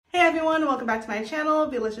everyone, welcome back to my channel,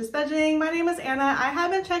 Delicious Vegging. My name is Anna. I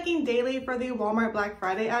have been checking daily for the Walmart Black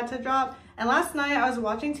Friday ad to drop, and last night I was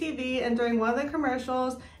watching TV and during one of the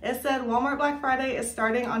commercials, it said Walmart Black Friday is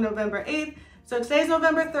starting on November 8th. So today's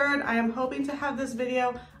November 3rd. I am hoping to have this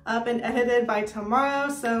video up and edited by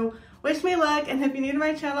tomorrow, so wish me luck. And if you're new to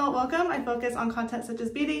my channel, welcome. I focus on content such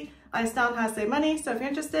as beauty, lifestyle, and how to save money. So if you're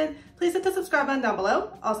interested, please hit the subscribe button down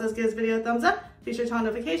below. Also, give this video a thumbs up. Be sure to turn on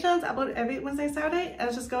notifications. I upload every Wednesday and Saturday. And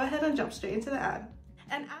let's just go ahead and jump straight into the ad.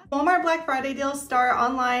 And Walmart Black Friday deals start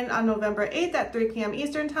online on November 8th at 3 p.m.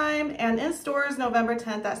 Eastern time and in stores November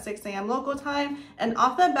 10th at 6 a.m. local time. And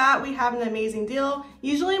off the bat, we have an amazing deal.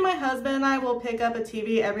 Usually my husband and I will pick up a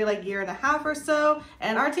TV every year and a half or so,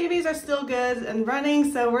 and our TVs are still good and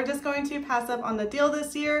running, so we're just going to pass up on the deal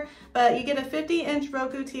this year. But you get a 50-inch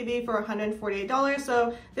Roku TV for $148.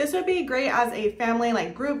 So this would be great as a family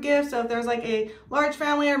group gift. So if there's a large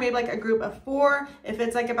family or maybe a group of 4, if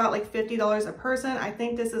it's about $50 a person, I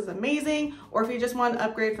think this is amazing. Or if you just want to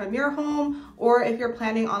upgrade from your home, or if you're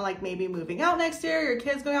planning on maybe moving out next year, your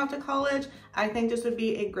kids going out to college, I think this would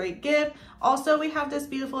be a great gift. Also, we have this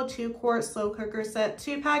beautiful 2-quart slow cooker set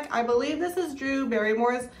 2-pack. I believe this is Drew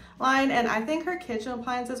Barrymore's line, and I think her kitchen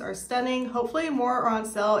appliances are stunning. Hopefully more are on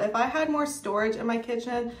sale. If I had more storage in my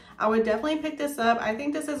kitchen, I would definitely pick this up. I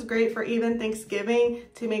think this is great for even Thanksgiving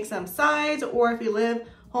to make some sides, or if you live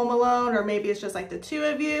home alone, or maybe it's just the 2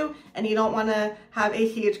 of you and you don't want to have a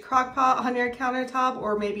huge crock pot on your countertop,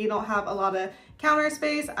 or maybe you don't have a lot of counter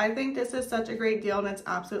space. I think this is such a great deal and it's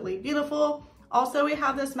absolutely beautiful. Also, we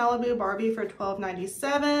have this Malibu Barbie for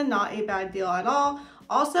 $12.97, not a bad deal at all.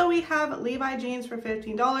 Also, we have Levi jeans for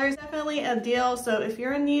 $15, definitely a deal. So if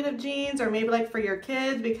you're in need of jeans, or maybe for your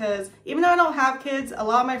kids, because even though I don't have kids, a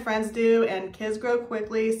lot of my friends do, and kids grow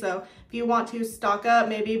quickly. So if you want to stock up,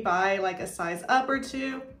 maybe buy a size up or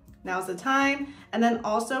 2, now's the time. And then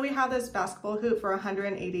also we have this basketball hoop for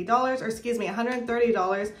 $180, or excuse me,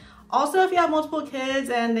 $130. Also, if you have multiple kids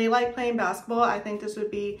and they like playing basketball, I think this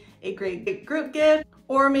would be a great group gift.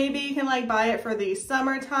 Or maybe you can buy it for the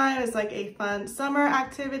summertime. It's a fun summer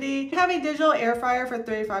activity. We have a digital air fryer for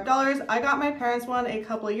 $35. I got my parents one a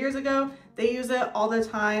couple of years ago. They use it all the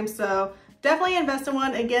time, so definitely invest in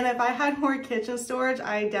one. Again, if I had more kitchen storage,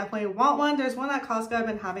 I definitely want one. There's one at Costco I've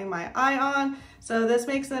been having my eye on, so this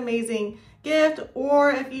makes an amazing gift.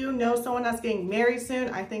 Or if you know someone that's getting married soon,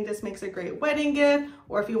 I think this makes a great wedding gift.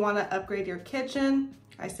 Or if you want to upgrade your kitchen,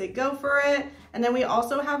 I say go for it. And then we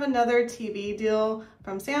also have another TV deal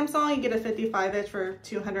from Samsung. You get a 55-inch for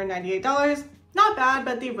 $298. Not bad,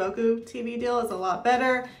 but the Roku TV deal is a lot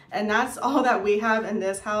better. And that's all that we have in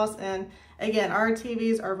this house. And again, our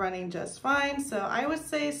TVs are running just fine. So I would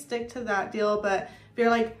say stick to that deal. But if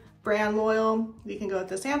you're brand loyal, you can go with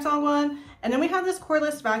the Samsung one. And then we have this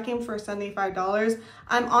cordless vacuum for $75.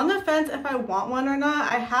 I'm on the fence if I want one or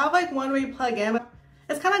not. I have one where you plug in.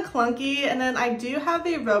 It's kind of clunky. And then I do have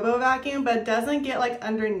the Robo Vacuum, but it doesn't get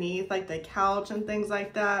underneath the couch and things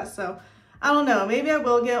like that. So I don't know, maybe I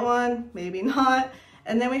will get one, maybe not.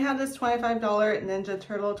 And then we have this $25 Ninja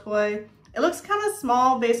Turtle toy. It looks kind of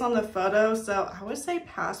small based on the photo, so I would say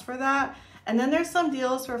pass for that. And then there's some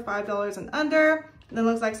deals for $5 and under. And then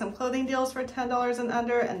looks some clothing deals for $10 and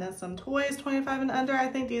under, and then some toys $25 and under. I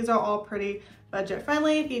think these are all pretty budget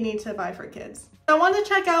friendly if you need to buy for kids. I wanted to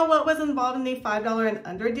check out what was involved in the $5 and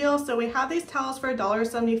under deal. So we have these towels for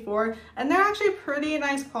 $1.74, and they're actually pretty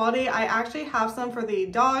nice quality. I actually have some for the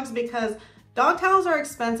dogs because dog towels are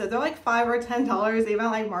expensive. They're $5 or $10, even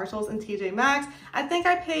at Marshalls and TJ Maxx. I think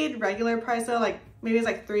I paid regular price though, maybe it's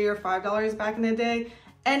 $3 or $5 back in the day.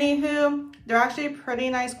 Anywho, they're actually pretty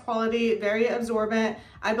nice quality, very absorbent.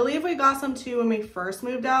 I believe we got some too when we first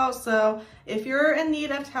moved out. So if you're in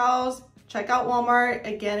need of towels, check out Walmart.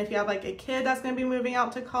 Again, if you have a kid that's gonna be moving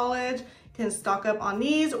out to college, you can stock up on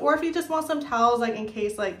these. Or if you just want some towels in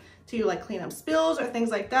case to clean up spills or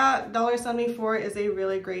things like that, $1.74 is a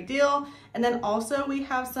really great deal. And then also we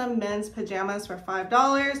have some men's pajamas for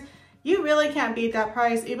 $5. You really can't beat that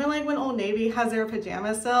price, even when Old Navy has their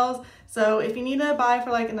pajama sales. So if you need to buy for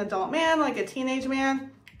an adult man, a teenage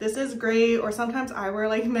man, this is great. Or sometimes I wear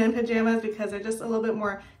men pajamas because they're just a little bit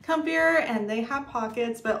more comfier and they have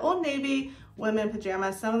pockets. But Old Navy women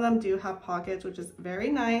pajamas, some of them do have pockets, which is very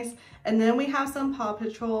nice. And then we have some Paw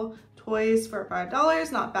Patrol toys for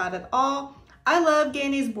 $5, not bad at all. I love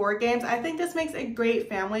getting these board games. I think this makes a great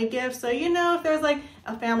family gift. So if there's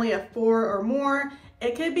a family of 4 or more,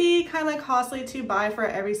 it could be kind of costly to buy for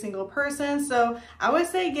every single person. So I would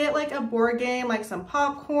say get a board game, some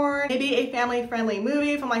popcorn, maybe a family-friendly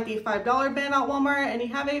movie from the $5 bin at Walmart, and you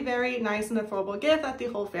have a very nice and affordable gift that the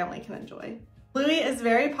whole family can enjoy. Louis is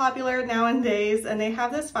very popular nowadays, and they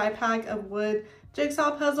have this 5-pack of wood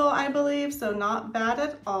jigsaw puzzle, I believe, so not bad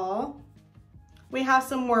at all. We have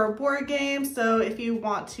some more board games, so if you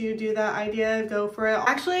want to do that idea, go for it.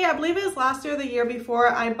 Actually, I believe it was last year or the year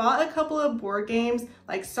before, I bought a couple of board games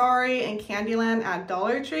like Sorry and Candyland at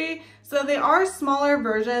Dollar Tree. So they are smaller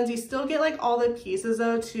versions. You still get like all the pieces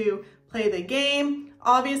though to play the game.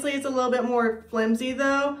 Obviously, it's a little bit more flimsy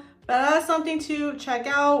though, but that's something to check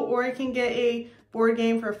out, or you can get a board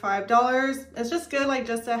game for $5. It's just good like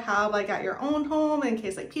just to have like at your own home in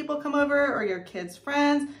case like people come over or your kids'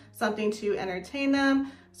 friends, something to entertain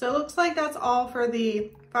them. So it looks like that's all for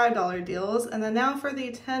the $5 deals. And then now for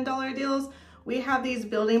the $10 deals, we have these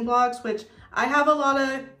building blocks, which I have a lot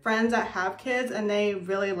of friends that have kids and they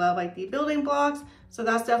really love like the building blocks. So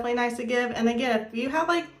that's definitely nice to give. And again, if you have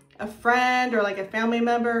like a friend or like a family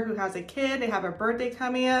member who has a kid, they have a birthday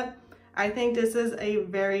coming up, I think this is a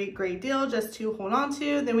very great deal just to hold on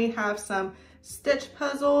to. Then we have some Stitch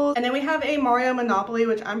puzzles, and then we have a Mario Monopoly,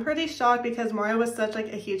 which I'm pretty shocked because Mario was such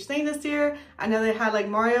like a huge thing this year. I know they had like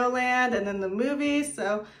Mario Land and then the movie,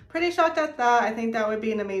 so pretty shocked at that. I think that would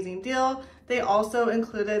be an amazing deal. They also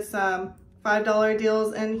included some $5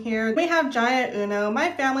 deals in here. We have Giant Uno.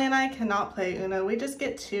 My family and I cannot play Uno. We just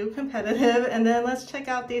get too competitive. And then let's check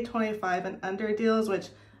out the 25 and under deals, which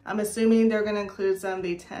I'm assuming they're going to include some of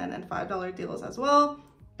the $10 and $5 deals as well.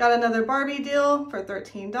 Got another Barbie deal for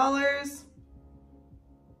 $13.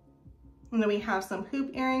 And then we have some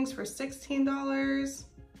hoop earrings for $16.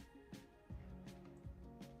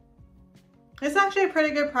 It's actually a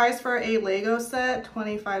pretty good price for a Lego set,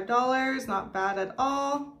 $25, not bad at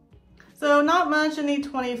all. So not much in the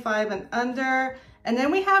 25 and under. And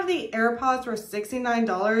then we have the AirPods for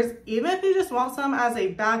 $69. Even if you just want some as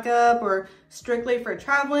a backup or strictly for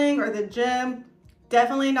traveling or the gym,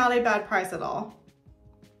 definitely not a bad price at all.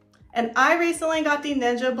 And I recently got the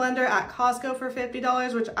Ninja blender at Costco for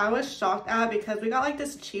 $50, which I was shocked at because we got like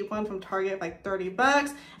this cheap one from Target for like 30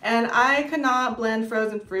 bucks, and I could not blend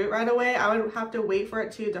frozen fruit right away. I would have to wait for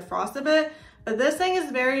it to defrost a bit. But this thing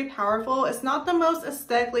is very powerful. It's not the most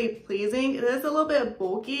aesthetically pleasing. It is a little bit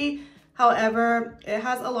bulky. However, it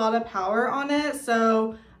has a lot of power on it.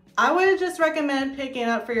 So I would just recommend picking it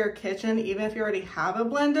up for your kitchen, even if you already have a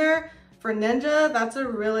blender. For Ninja, that's a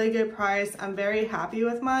really good price. I'm very happy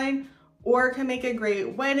with mine. Or it can make a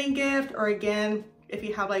great wedding gift, or again, if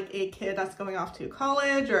you have like a kid that's going off to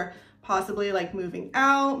college or possibly like moving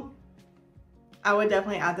out, I would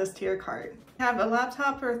definitely add this to your cart. I have a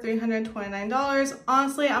laptop for $329.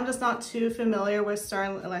 Honestly, I'm just not too familiar with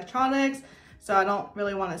certain electronics, so I don't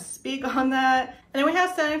really want to speak on that. And then we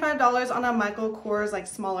have $75 on a Michael Kors like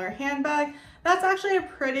smaller handbag. That's actually a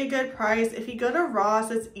pretty good price. If you go to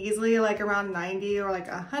Ross, it's easily like around 90 or like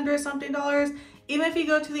 $100 something. Even if you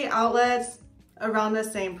go to the outlets, around the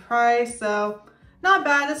same price. So not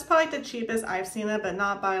bad. It's probably like the cheapest I've seen it, but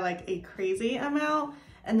not by like a crazy amount.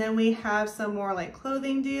 And then we have some more like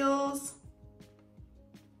clothing deals.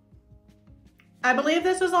 I believe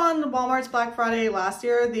this was on Walmart's Black Friday last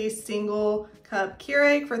year, the single cup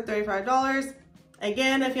Keurig for $35.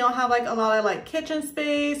 Again, if you don't have like a lot of like kitchen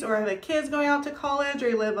space or have the kids going out to college or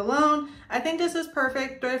you live alone, I think this is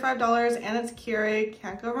perfect. $35 and it's Keurig,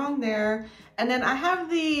 can't go wrong there. And then I have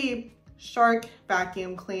the Shark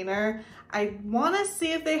vacuum cleaner. I want to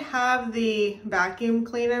see if they have the vacuum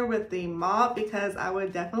cleaner with the mop, because I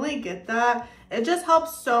would definitely get that. It just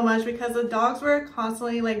helps so much because the dogs were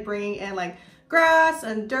constantly like bringing in like grass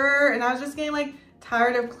and dirt, and I was just getting like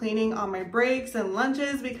tired of cleaning on my breaks and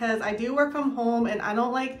lunches because I do work from home and I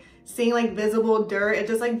don't like seeing like visible dirt. It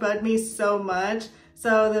just like bugged me so much.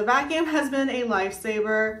 So the vacuum has been a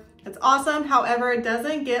lifesaver. It's awesome. However, it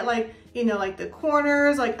doesn't get like, you know, like the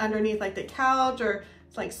corners, like underneath like the couch or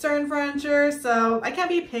like certain furniture. So I can't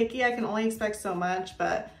be picky. I can only expect so much,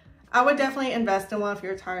 but I would definitely invest in one if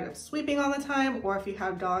you're tired of sweeping all the time, or if you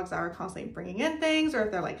have dogs that are constantly bringing in things, or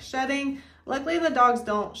if they're like shedding. Luckily, the dogs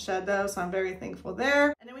don't shed though, so I'm very thankful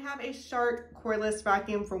there. And then we have a Shark cordless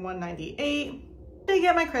vacuum for $198. I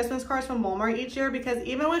get my Christmas cards from Walmart each year because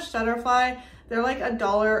even with Shutterfly, they're like $1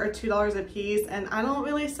 or $2 a piece, and I don't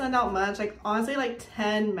really send out much, like honestly like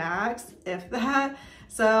 10 max, if that.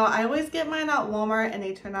 So I always get mine at Walmart and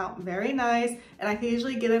they turn out very nice, and I can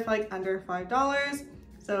usually get it for like under $5.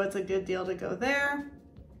 So it's a good deal to go there.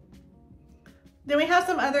 Then we have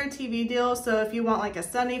some other TV deals. So if you want like a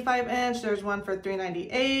 75-inch, there's one for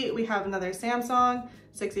 $398. We have another Samsung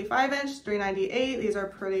 65-inch, $398. These are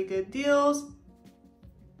pretty good deals.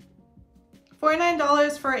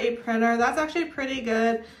 $49 for a printer. That's actually pretty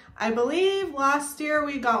good. I believe last year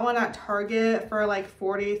we got one at Target for like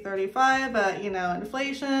 $40, $35, but you know,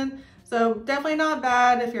 inflation. So definitely not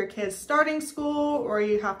bad if your kid's starting school or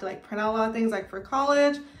you have to like print out a lot of things like for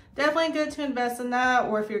college. Definitely good to invest in that,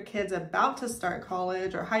 or if your kid's about to start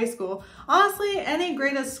college or high school. Honestly, any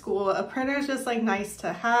grade of school, a printer is just like nice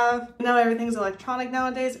to have. You know, everything's electronic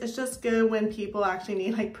nowadays. It's just good when people actually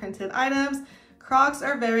need like printed items. Crocs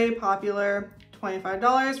are very popular.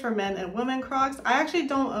 $25 for men and women Crocs. I actually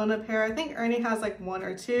don't own a pair. I think Ernie has like one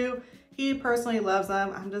or two. He personally loves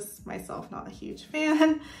them. I'm just myself not a huge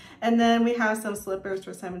fan. And then we have some slippers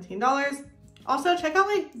for $17. Also check out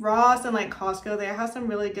like Ross and like Costco. They have some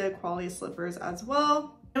really good quality slippers as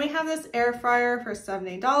well. And we have this air fryer for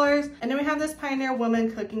 $70. And then we have this Pioneer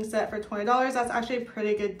Woman cooking set for $20. That's actually a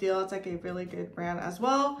pretty good deal. It's like a really good brand as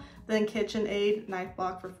well. Then KitchenAid knife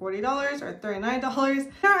block for $40 or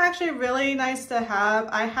 $39. They're actually really nice to have.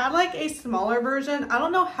 I had like a smaller version. I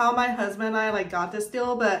don't know how my husband and I like got this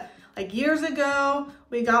deal, but like years ago,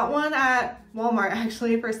 we got one at Walmart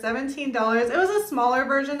actually for $17. It was a smaller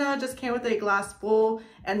version though. It just came with a glass bowl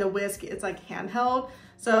and the whisk, it's like handheld.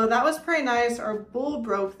 So that was pretty nice. Our bowl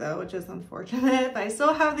broke though, which is unfortunate, but I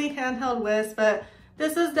still have the handheld whisk, but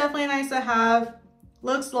this is definitely nice to have.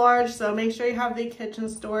 Looks large, so make sure you have the kitchen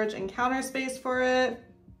storage and counter space for it.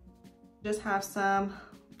 Just have some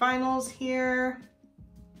vinyls here.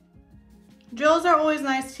 Drills are always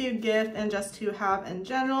nice to gift and just to have in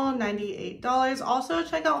general, $98. Also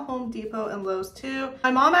check out Home Depot and Lowe's too.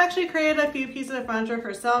 My mom actually created a few pieces of furniture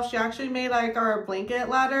herself. She actually made like our blanket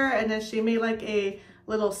ladder, and then she made like a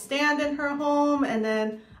little stand in her home, and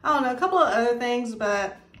then I don't know, a couple of other things,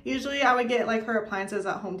 but usually I would get like her appliances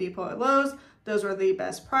at Home Depot or Lowe's. Those were the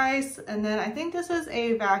best price. And then I think this is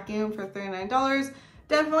a vacuum for $39.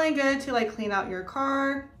 Definitely good to like clean out your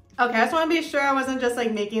car. Okay, I just want to be sure I wasn't just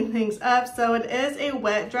like making things up. So it is a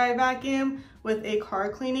wet dry vacuum with a car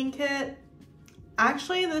cleaning kit.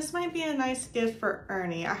 Actually, this might be a nice gift for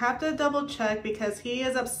Ernie. I have to double check because he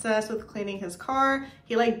is obsessed with cleaning his car.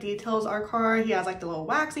 He like details our car. He has like the little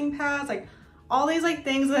waxing pads, like all these like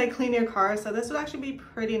things that like clean your car. So this would actually be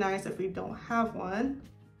pretty nice if we don't have one.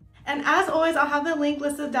 And as always, I'll have the link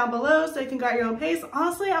listed down below so you can go at your own pace.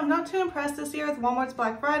 Honestly, I'm not too impressed this year with Walmart's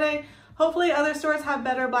Black Friday. Hopefully other stores have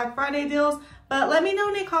better Black Friday deals, but let me know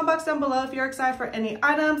in the comment box down below if you're excited for any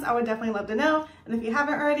items. I would definitely love to know. And if you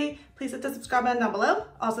haven't already, please hit the subscribe button down below.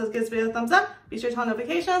 Also, give this video a thumbs up. Be sure to turn on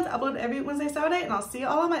notifications. I upload every Wednesday, Saturday, and I'll see you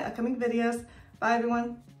all in my upcoming videos. Bye,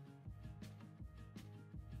 everyone.